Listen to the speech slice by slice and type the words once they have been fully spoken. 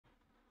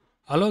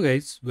Hello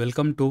guys,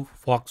 welcome to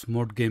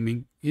Foxmode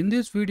Gaming. In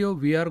this video,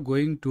 we are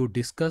going to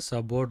discuss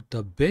about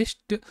the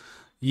best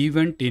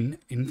event in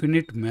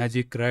Infinite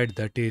Magicraid,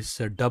 that is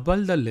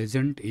double the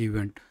legend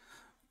event.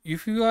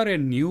 If you are a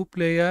new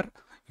player,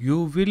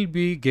 you will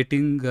be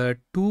getting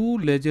two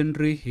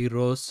legendary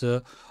heroes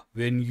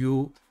when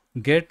you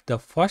get the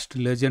first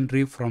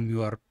legendary from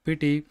your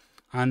pity,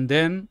 and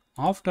then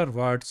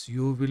afterwards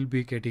you will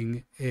be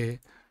getting a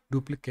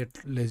duplicate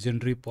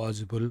legendary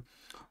possible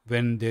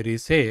when there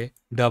is a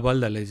double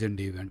the legend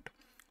event.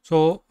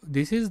 So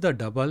this is the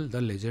double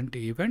the legend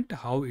event,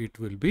 how it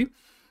will be.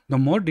 The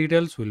more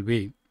details will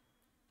be,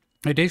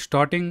 it is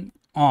starting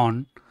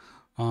on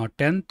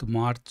 10th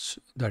March,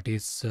 that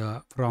is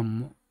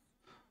from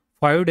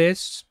 5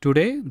 days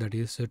today, that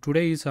is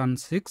today is on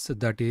 6th,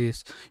 that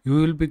is you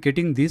will be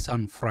getting this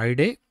on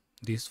Friday,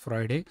 this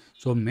Friday.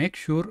 So make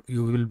sure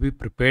you will be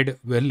prepared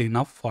well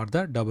enough for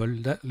the double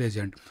the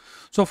legend.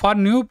 So for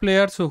new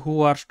players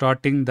who are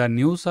starting the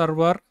new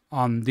server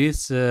on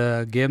this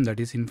game, that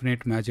is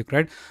Infinite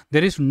Magicraid,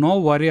 there is no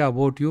worry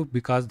about you,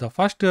 because the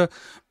first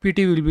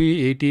PT will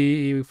be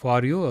 80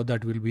 for you,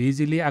 that will be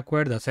easily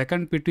acquired. The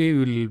second PT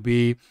will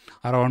be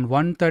around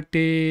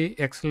 130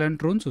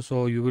 excellent runes,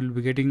 so you will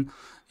be getting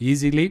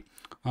easily.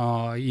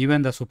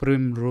 Even the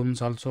supreme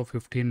runes also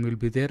 15 will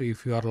be there.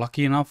 If you are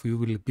lucky enough, you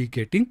will be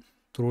getting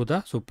through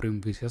the supreme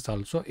wishes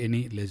also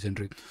any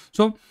legendary.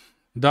 So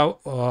the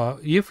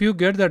if you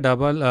get the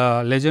double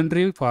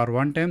legendary for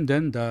one time,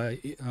 then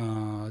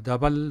the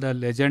double the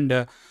legend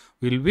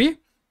will be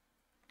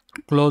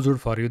closed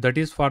for you. That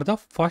is for the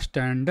first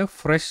and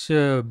fresh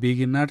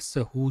beginners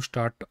who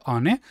start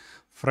on a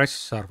fresh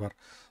server.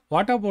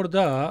 What about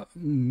the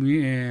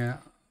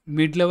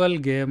mid-level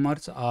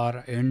gamers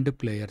or end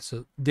players?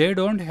 They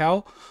don't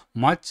have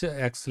much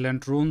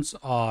excellent runes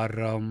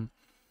or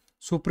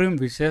supreme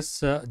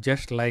wishes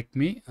just like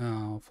me.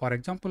 For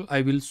example,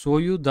 I will show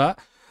you the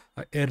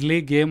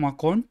early game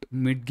account,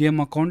 mid game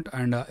account,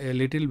 and a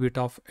little bit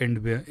of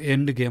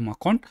end game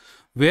account,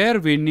 where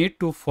we need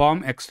to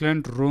form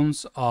excellent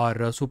runes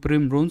or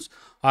supreme runes,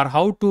 or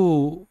how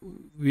to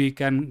we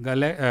can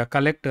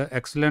collect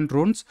excellent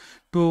runes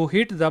to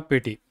hit the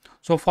petty.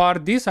 So for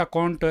this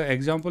account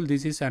example,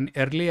 this is an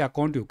early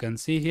account. You can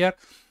see here,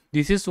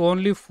 this is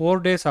only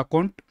 4 days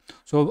account.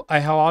 So I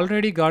have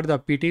already got the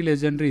PT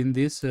legendary in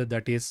this,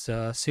 that is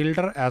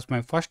Silder as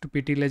my first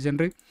PT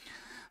legendary.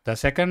 The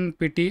second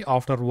PT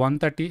after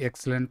 130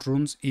 excellent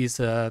runes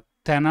is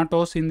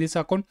Thanatos in this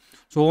account.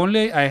 So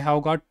only I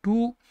have got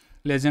 2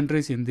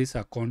 legendaries in this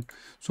account.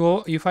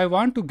 So if I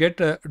want to get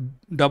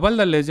double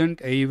the legend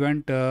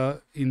event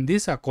in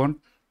this account,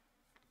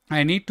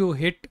 I need to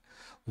hit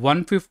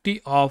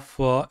 150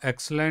 of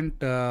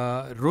excellent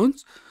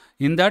runes.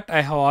 In that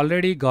I have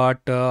already got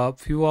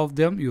few of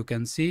them. You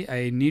can see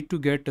I need to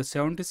get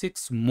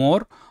 76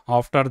 more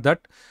after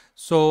that.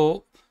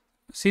 So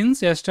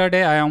since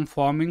yesterday I am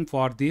farming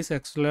for these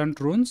excellent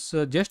runes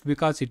just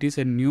because it is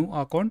a new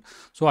account.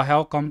 So I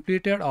have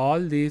completed all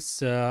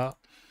these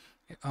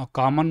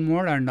common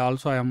mode, and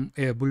also I am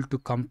able to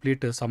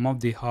complete some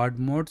of the hard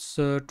modes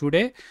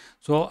today.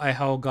 So I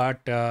have got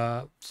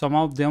some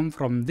of them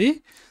from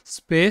the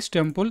Space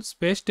Temple.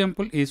 Space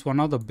Temple is one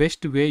of the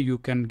best way you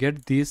can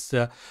get these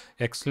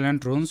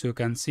excellent runes. You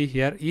can see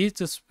here, each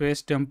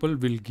Space Temple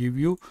will give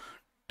you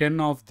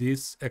 10 of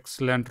these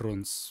excellent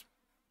runes.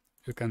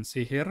 You can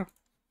see here,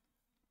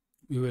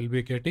 you will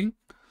be getting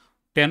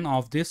 10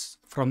 of this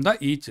from the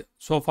each.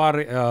 So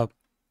far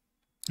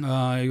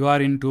you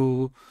are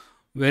into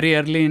very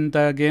early in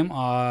the game,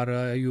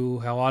 or you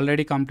have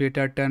already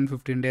completed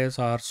 10-15 days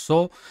or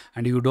so,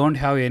 and you don't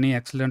have any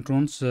excellent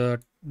runes,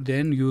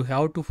 then you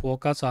have to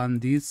focus on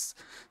these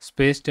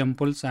space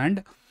temples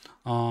and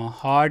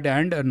hard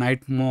and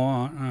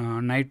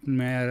nightmare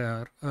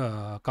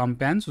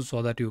campaigns,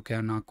 so that you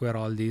can acquire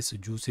all these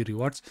juicy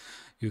rewards.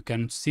 You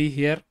can see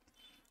here,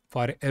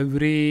 for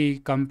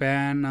every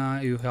campaign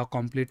you have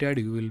completed,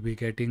 you will be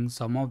getting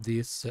some of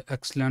these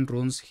excellent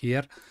runes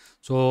here.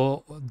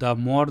 So the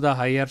more the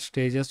higher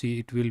stages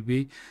it will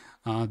be,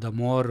 the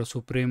more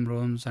supreme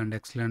runes and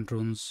excellent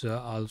runes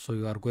also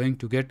you are going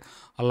to get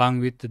along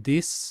with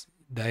these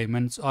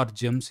diamonds or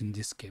gems in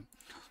this game.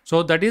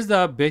 So that is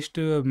the best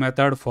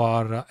method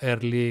for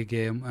early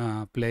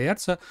game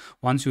players.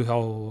 Once you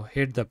have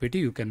hit the PT,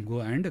 you can go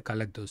and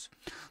collect those.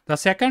 The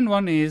second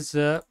one is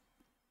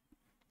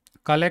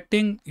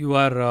collecting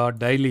your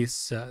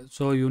dailies.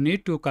 So you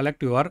need to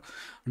collect your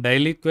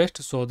daily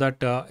quest, so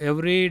that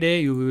every day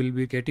you will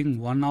be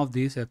getting one of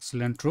these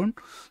excellent rune.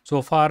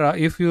 So far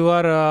if you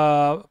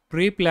are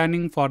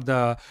pre-planning for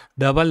the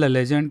double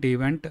legend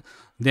event,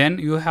 then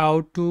you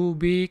have to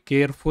be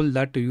careful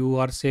that you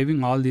are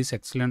saving all these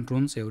excellent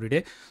runes every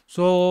day.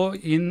 So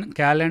in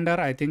calendar,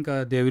 I think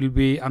they will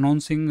be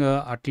announcing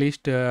at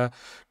least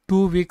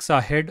 2 weeks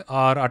ahead,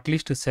 or at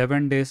least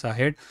 7 days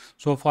ahead.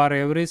 So for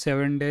every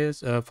 7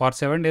 days, for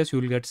 7 days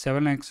you will get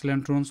 7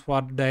 excellent runes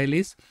for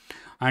dailies,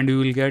 and you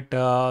will get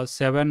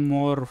 7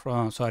 more,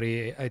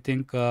 I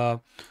think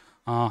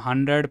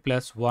 100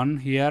 plus 1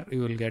 here,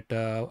 you will get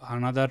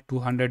another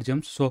 200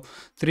 gems. So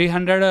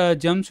 300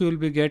 gems you will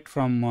be get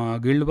from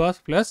guild boss,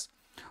 plus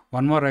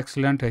one more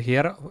excellent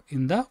here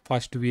in the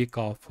first week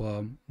of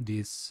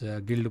this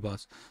guild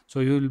boss.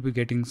 So you will be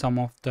getting some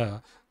of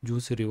the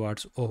juicy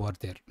rewards over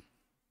there.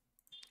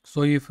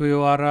 So if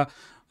you are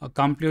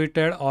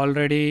completed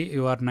already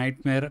your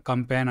nightmare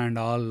campaign and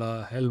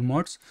all hell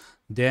modes,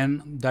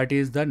 then that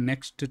is the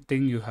next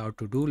thing you have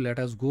to do. Let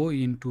us go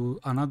into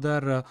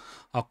another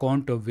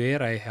account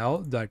where I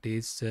have, that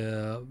is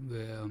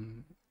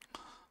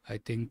I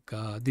think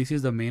this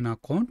is the main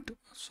account.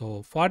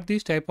 So for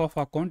this type of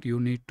account you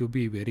need to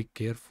be very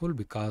careful,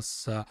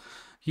 because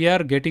here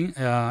getting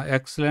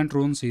excellent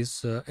runes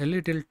is a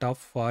little tough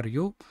for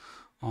you.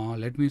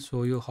 Let me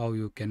show you how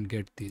you can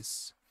get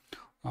this.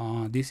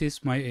 This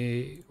is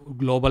my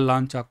global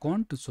launch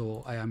account.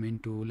 So I am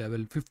into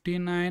level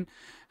 59,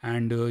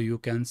 and you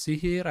can see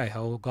here I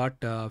have got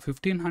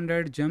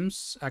 1500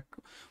 gems.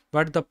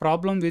 But the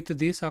problem with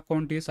this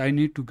account is I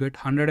need to get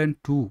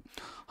 102.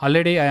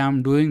 Already I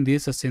am doing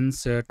this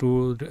since since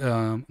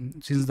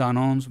the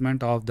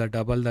announcement of the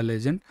double the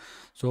legend.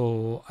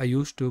 So I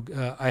used to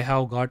I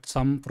have got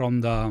some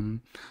from the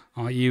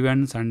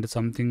events, and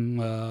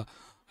something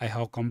I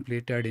have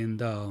completed in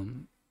the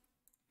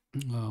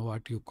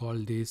what you call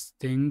these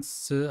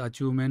things,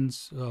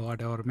 achievements,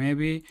 whatever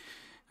maybe.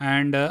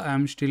 And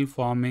I'm still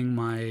farming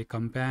my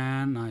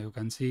campaign. You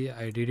can see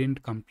I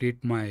didn't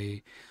complete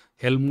my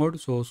hell mode,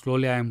 so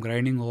slowly I am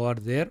grinding over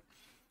there.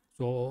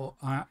 So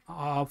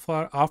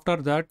after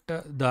that,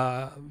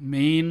 the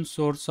main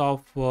source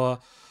of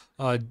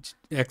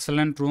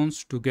excellent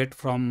runes to get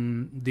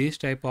from this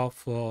type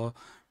of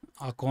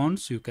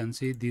accounts, you can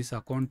see this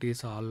account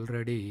is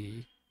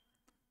already,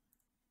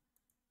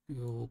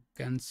 you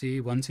can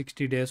see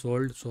 160 days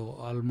old. So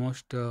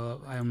almost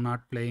I am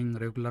not playing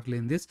regularly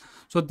in this.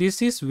 So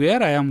this is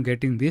where I am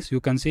getting this.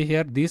 You can see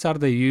here, these are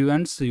the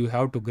events you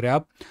have to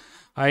grab.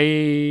 I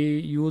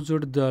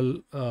used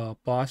the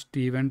past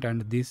event,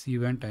 and this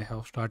event I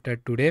have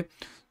started today.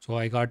 So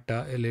I got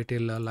a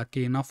little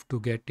lucky enough to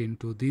get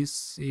into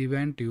this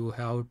event. You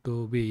have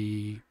to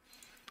be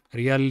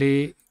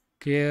really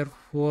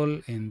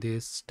careful in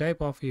this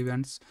type of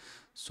events,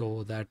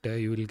 so that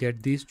you will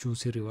get these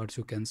juicy rewards.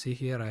 You can see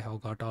here I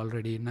have got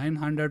already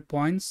 900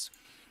 points,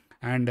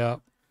 and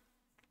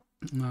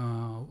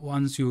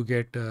once you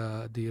get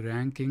the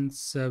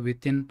rankings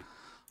within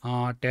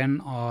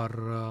 10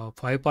 or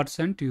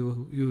 5%,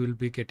 you will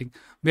be getting,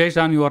 based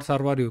on your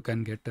server, you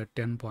can get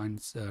 10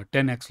 points,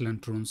 10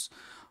 excellent runes.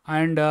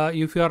 And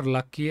if you are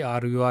lucky,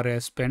 or you are a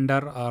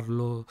spender or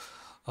low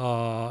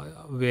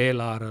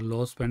whale, or a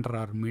low spender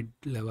or mid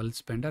level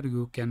spender,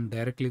 you can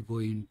directly go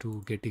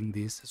into getting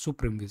these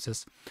supreme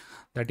wishes.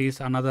 That is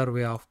another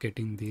way of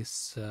getting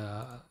these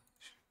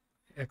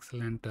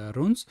excellent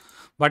runes.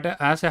 But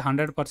as a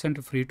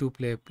 100% free to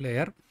play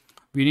player,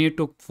 we need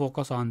to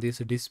focus on these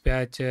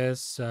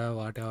dispatches,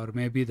 whatever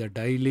maybe the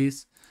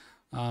dailies.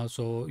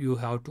 So you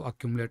have to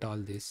accumulate all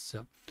this.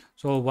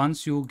 So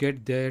once you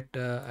get that,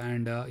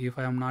 and if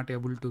I am not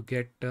able to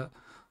get,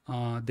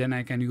 then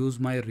I can use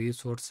my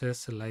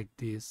resources like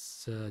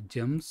these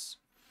gems.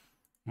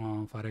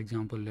 For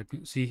example, let me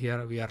see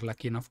here, we are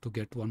lucky enough to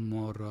get one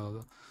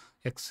more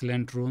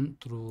excellent rune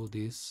through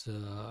this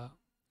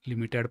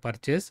limited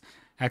purchase.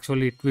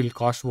 Actually it will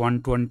cost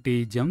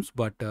 120 gems,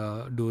 but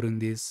during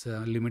this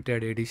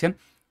limited edition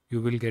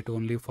you will get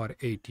only for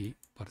 80%.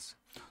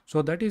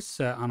 So that is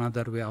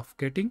another way of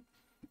getting.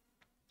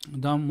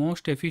 The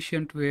most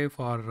efficient way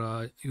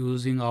for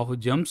using of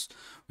gems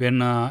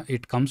when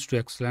it comes to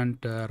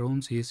excellent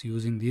runes is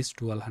using these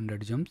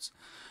 1200 gems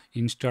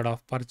instead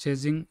of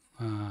purchasing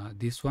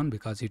this one,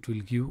 because it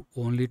will give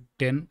only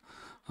 10.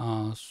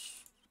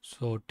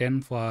 So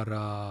 10 for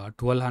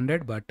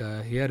 1200, but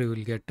here you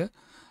will get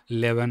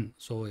 11.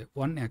 So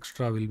one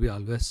extra will be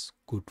always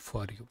good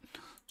for you.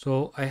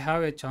 So I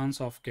have a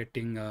chance of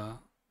getting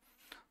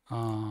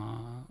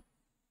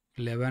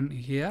 11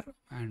 here,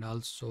 and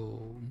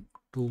also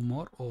 2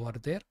 more over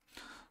there.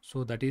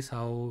 So that is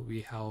how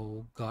we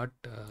have got.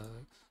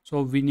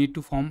 So we need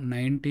to form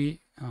 90,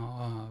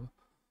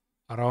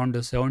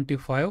 around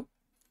 75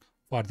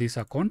 for this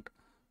account.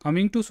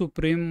 Coming to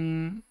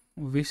supreme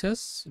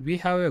wishes, we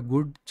have a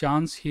good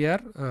chance here.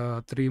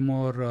 3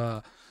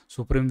 more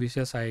supreme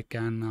wishes I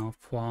can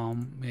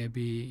form,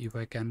 maybe if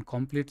I can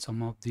complete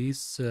some of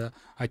these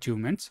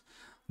achievements.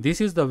 This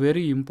is the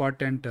very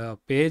important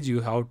page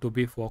you have to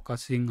be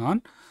focusing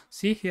on.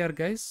 See here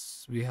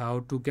guys, we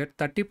have to get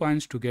 30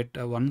 points to get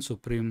one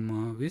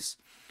supreme wish.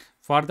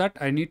 For that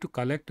I need to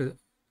collect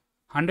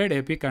 100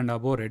 epic and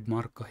above red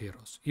mark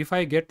heroes. If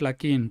I get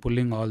lucky in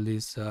pulling all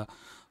these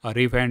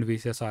refined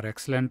wishes or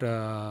excellent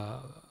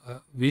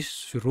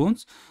wish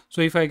runes,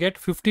 so if I get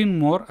 15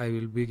 more, I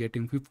will be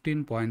getting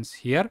 15 points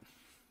here.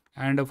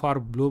 And for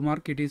blue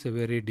mark it is a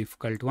very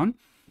difficult one.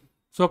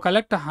 So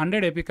collect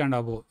 100 epic and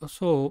above.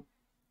 So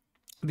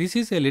This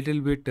is a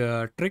little bit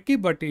tricky,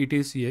 but it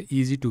is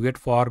easy to get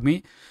for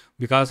me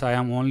because I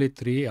am only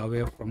 3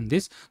 away from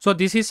this. So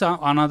this is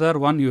another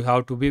one you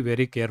have to be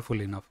very careful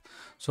enough.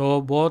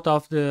 So both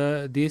of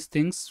these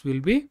things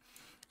will be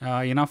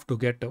enough to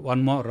get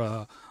one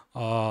more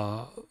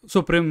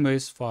supreme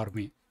wish for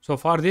me. So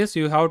for this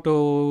you have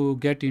to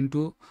get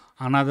into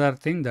another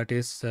thing, that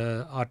is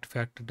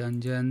artifact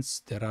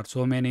dungeons. There are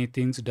so many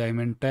things,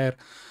 diamond tier.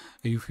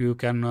 If you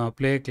can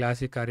play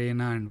classic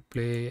arena and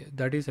play,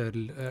 that is a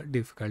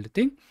difficult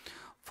thing.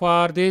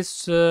 For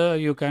this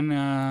you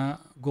can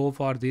go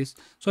for this.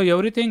 So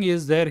everything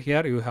is there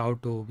here. You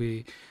have to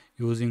be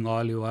using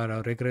all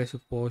your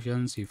regressive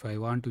potions. If I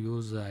want to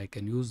use, I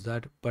can use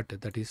that, but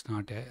that is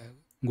not a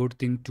good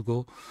thing to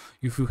go.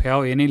 If you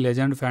have any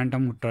legend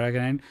phantom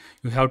dragon,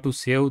 you have to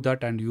save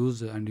that and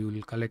use, and you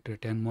will collect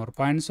 10 more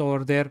points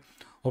over there.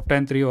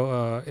 Obtain 3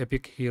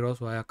 epic heroes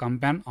via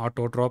campaign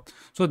auto drop.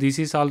 So this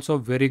is also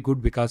very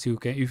good because you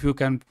can, if you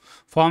can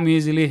farm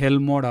easily hell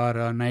mode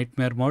or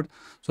nightmare mode.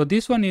 So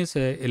this one is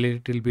a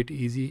little bit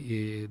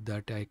easy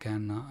that I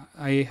can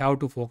I have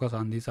to focus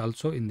on this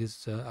also in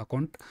this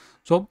account.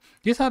 So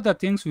these are the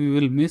things we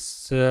will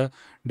miss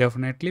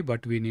definitely,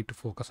 but we need to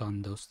focus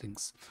on those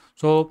things.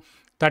 So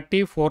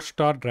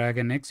 34-star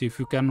Dragon X, if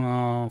you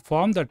can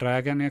form the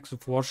Dragon X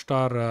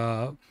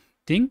 4-star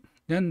thing,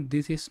 then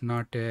this is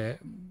not a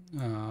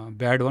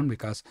bad one,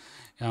 because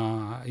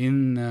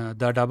in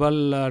the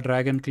double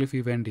Dragon Cliff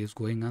event is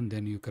going on,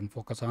 then you can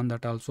focus on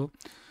that also.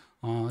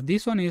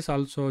 This one is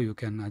also you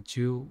can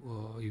achieve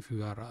if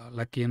you are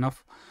lucky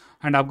enough,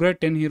 and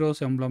upgrade 10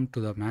 heroes emblem to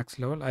the max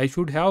level. I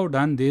should have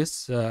done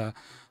this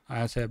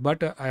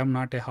but I am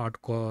not a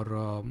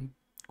hardcore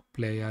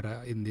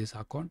player in this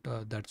account,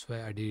 that's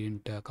why I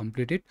didn't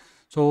complete it.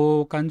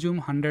 So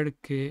consume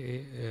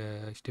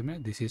 100k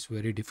estimate. This is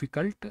very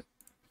difficult.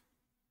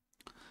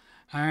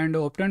 And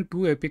obtain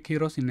 2 epic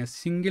heroes in a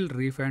single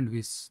refined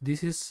wish.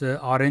 This is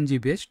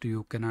RNG based,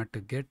 you cannot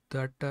get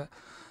that.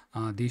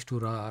 These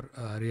two are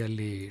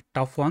really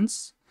tough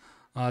ones.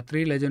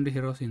 3 legendary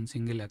heroes in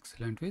single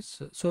excellent wish.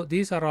 So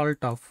these are all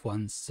tough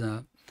ones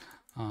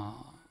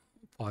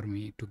for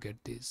me to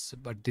get this,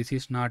 but this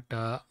is not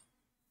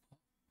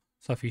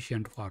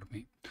sufficient for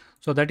me.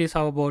 So that is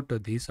how about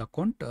this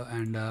account,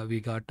 and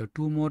we got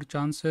 2 more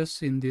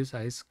chances in this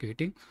ice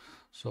skating.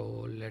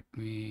 So let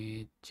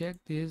me check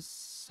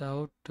this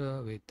out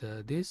with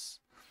this,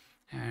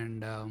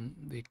 and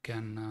we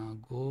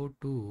can go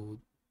to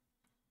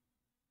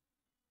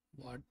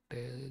what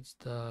is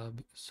the,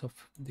 so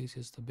this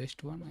is the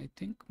best one, I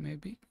think,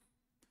 maybe.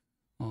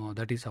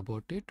 That is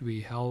about it. We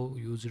have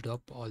used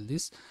up all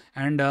this,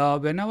 and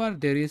whenever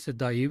there is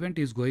the event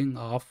is going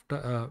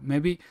after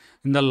maybe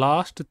in the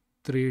last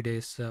 3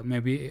 days,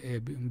 maybe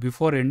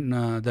before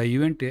the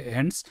event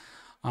ends,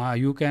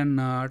 you can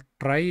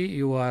try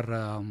your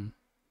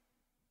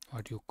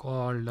what you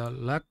call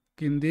luck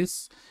in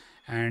this,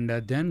 and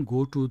then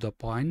go to the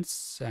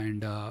points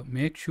and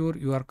make sure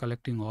you are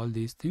collecting all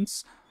these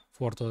things,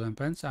 4000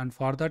 points, and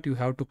for that you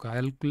have to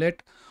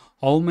calculate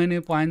how many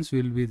points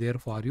will be there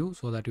for you,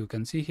 so that you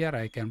can see here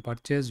I can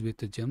purchase with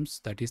the gems,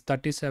 that is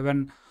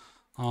 37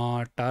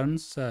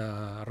 turns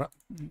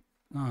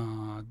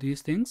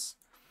these things.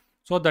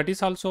 So that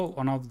is also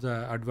one of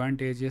the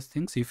advantageous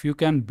things. If you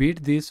can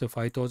beat these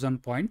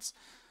 5000 points,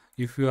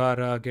 if you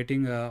are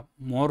getting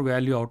more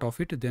value out of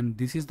it, then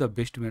this is the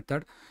best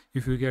method.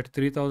 If you get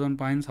 3000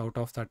 points out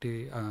of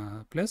 30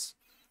 plus,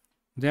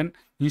 then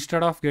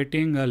instead of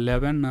getting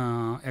 11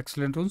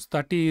 excellent runes,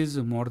 30 is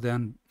more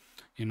than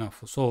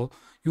enough. So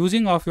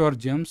using of your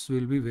gems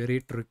will be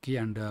very tricky,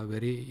 and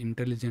very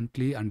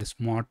intelligently and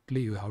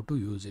smartly you have to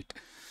use it.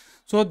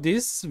 So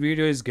this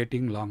video is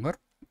getting longer.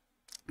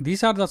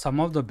 These are the some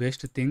of the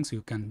best things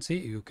you can see.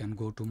 You can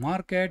go to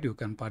market, you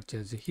can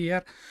purchase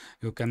here,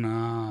 you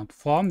can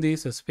form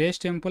this space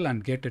temple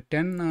and get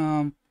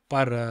 10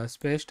 per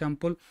space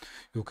temple.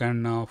 You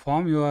can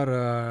form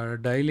your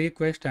daily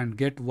quest and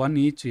get 1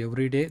 each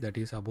every day. That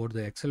is about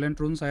the excellent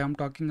runes I am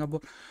talking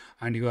about.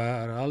 And you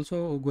are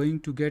also going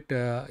to get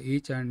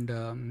each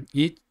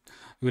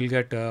you will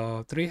get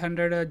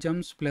 300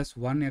 gems plus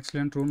 1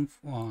 excellent rune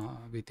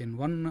within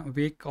 1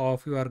 week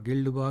of your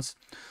guild boss.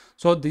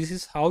 So this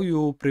is how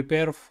you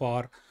prepare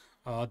for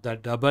the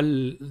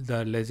double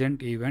the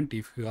legend event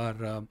if you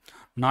are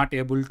not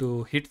able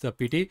to hit the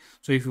PT.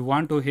 So if you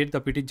want to hit the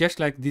PT,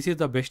 just like this is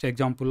the best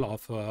example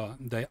of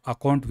the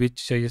account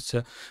which is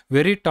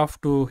very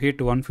tough to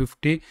hit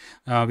 150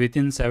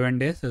 within 7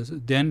 days,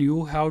 then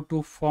you have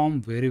to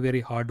farm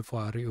very hard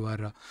for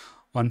your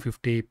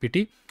 150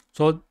 PT.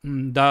 So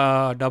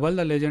the double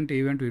the legend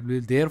event will be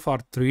there for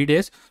 3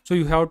 days. So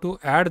you have to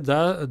add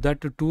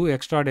that 2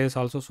 extra days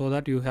also, so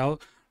that you have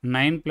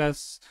 9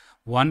 plus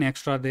 1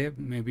 extra day,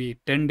 maybe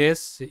 10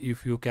 days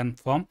if you can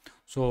farm.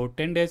 So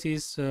 10 days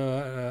is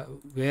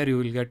where you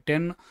will get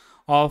 10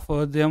 of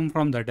them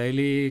from the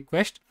daily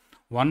quest,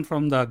 1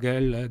 from the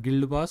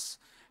guild boss,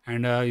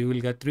 and you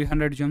will get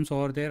 300 gems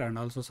over there, and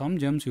also some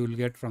gems you will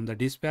get from the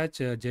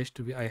dispatch. Just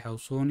I have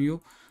shown you.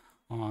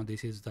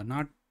 This is the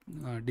not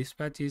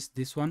dispatch is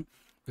this one,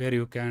 where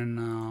you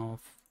can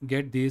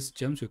get these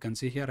gems. You can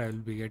see here I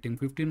will be getting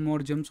 15 more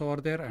gems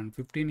over there, and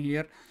 15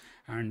 here,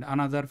 and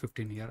another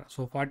 15 here.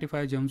 So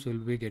 45 gems will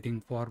be getting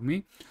for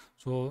me.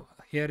 So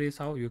here is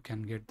how you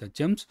can get the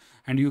gems,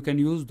 and you can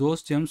use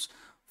those gems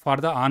for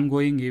the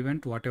ongoing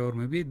event, whatever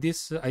maybe.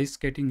 This ice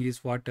skating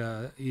is what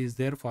is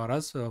there for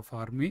us.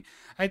 For me,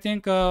 I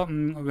think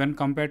when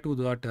compared to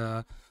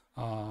that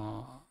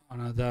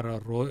another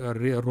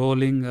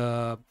rolling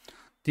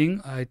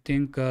thing, I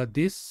think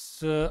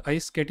this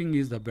ice skating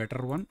is the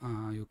better one.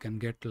 You can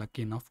get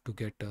lucky enough to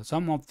get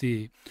some of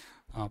the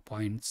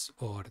points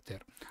over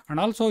there. And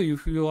also,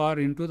 if you are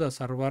into the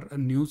server, a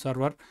new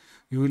server,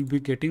 you will be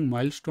getting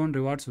milestone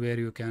rewards, where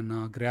you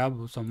can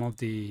grab some of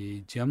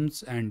the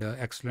gems and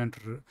excellent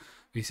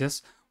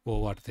wishes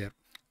over there.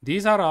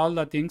 These are all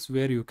the things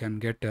where you can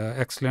get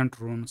excellent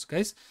runes,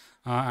 guys.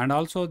 And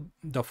also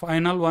the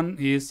final one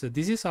is,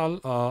 this is all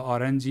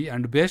RNG,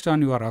 and based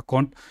on your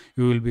account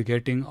you will be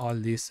getting all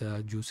these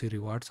juicy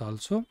rewards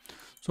also.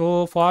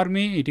 So for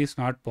me it is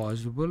not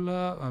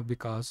possible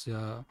because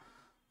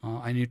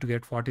I need to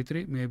get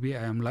 43. Maybe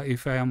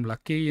if I am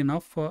lucky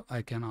enough,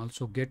 I can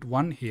also get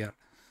one here.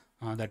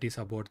 That is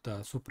about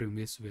the supreme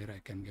wish, where I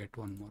can get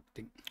one more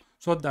thing.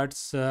 So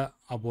that's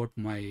about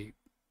my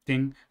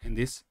thing in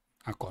this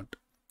account.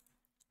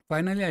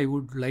 Finally, I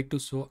would like to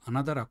show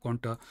another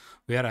account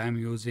where I am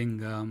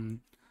using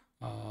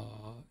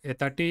a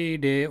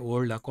 30-day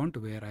old account,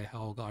 where I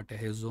have got a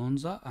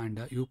Hezonza,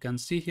 and you can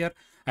see here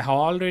I have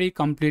already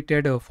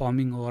completed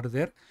farming over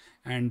there,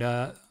 and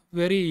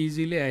very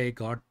easily I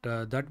got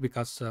that,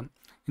 because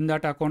in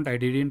that account I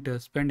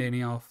didn't spend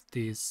any of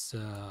these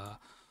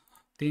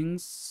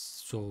things.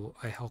 So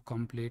I have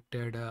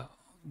completed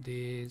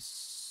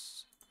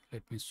this.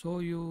 Let me show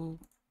you.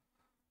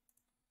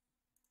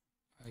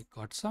 I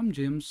got some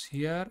gems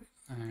here,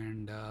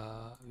 and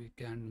we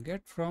can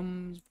get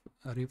from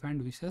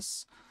refined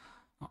wishes.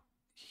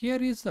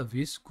 Here is the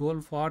wish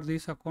goal for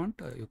this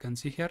account. You can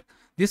see here,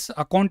 this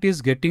account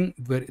is getting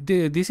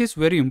this is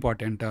very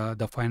important,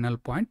 the final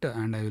point,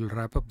 and I will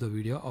wrap up the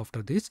video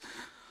after this.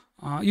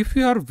 If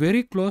you are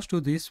very close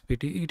to this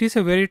PT, it is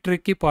a very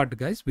tricky part,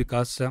 guys,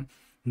 because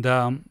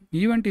the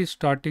event is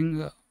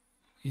starting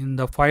in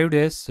the 5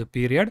 days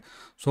period.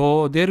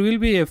 So there will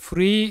be a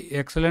free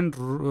excellent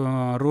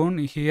rune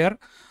here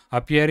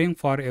appearing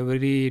for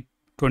every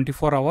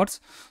 24 hours.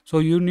 So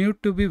you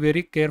need to be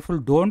very careful.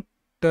 Don't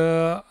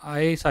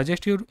I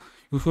suggest you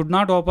should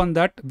not open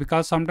that,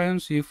 because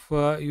sometimes if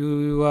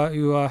you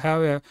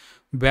have a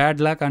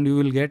bad luck and you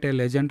will get a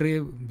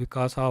legendary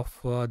because of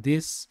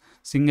this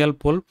single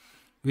pull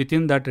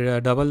within that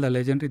double the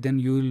legendary, then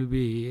you will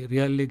be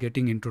really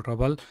getting into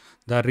trouble.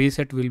 The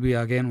reset will be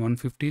again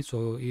 150.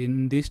 So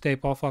in this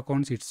type of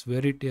accounts it's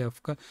very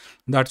difficult.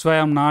 That's why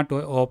I'm not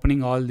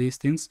opening all these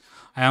things.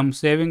 I am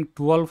saving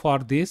 12 for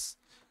this.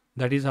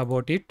 That is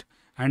about it.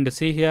 And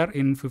see here,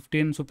 in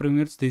 15 supreme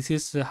minutes, this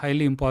is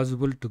highly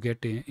impossible to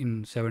get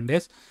in 7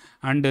 days.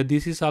 And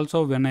this is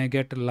also when I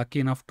get lucky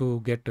enough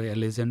to get a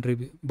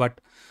legendary, but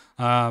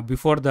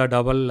before the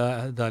double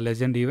the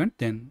legend event,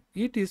 then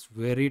it is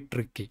very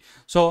tricky.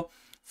 So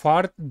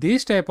for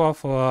these type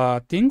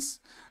of things,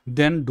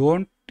 then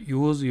don't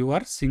use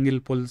your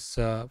single pulls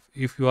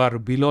if you are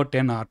below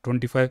 10 or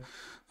 25.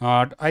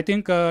 I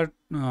think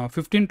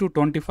 15 to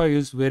 25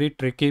 is very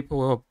tricky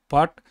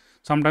part.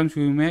 Sometimes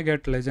you may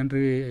get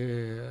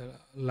legendary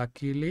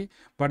luckily,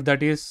 but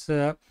that is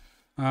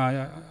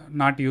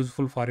not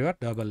useful for your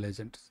double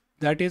legends.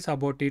 That is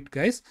about it,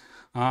 guys.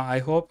 I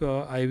hope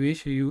I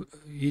wish you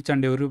each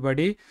and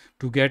everybody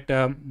to get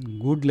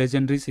good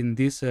legendaries in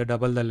this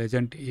double the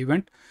legend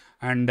event,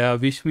 and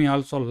wish me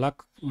also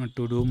luck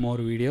to do more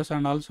videos.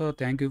 And also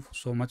thank you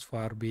so much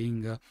for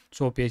being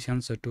so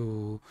patient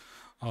to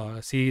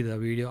see the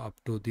video up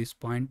to this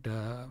point.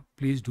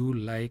 Please do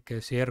like,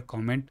 share,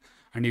 comment,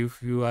 and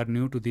if you are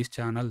new to this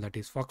channel, that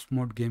is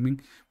Foxmode Gaming,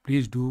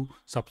 please do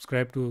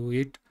subscribe to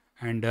it,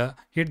 and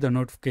hit the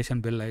notification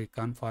bell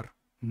icon for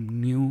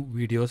new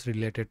videos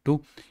related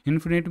to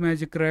Infinite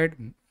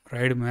Magicraid,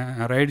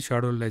 Raid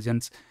Shadow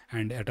Legends,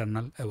 and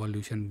Eternal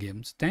Evolution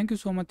games. Thank you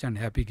so much, and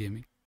happy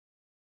gaming.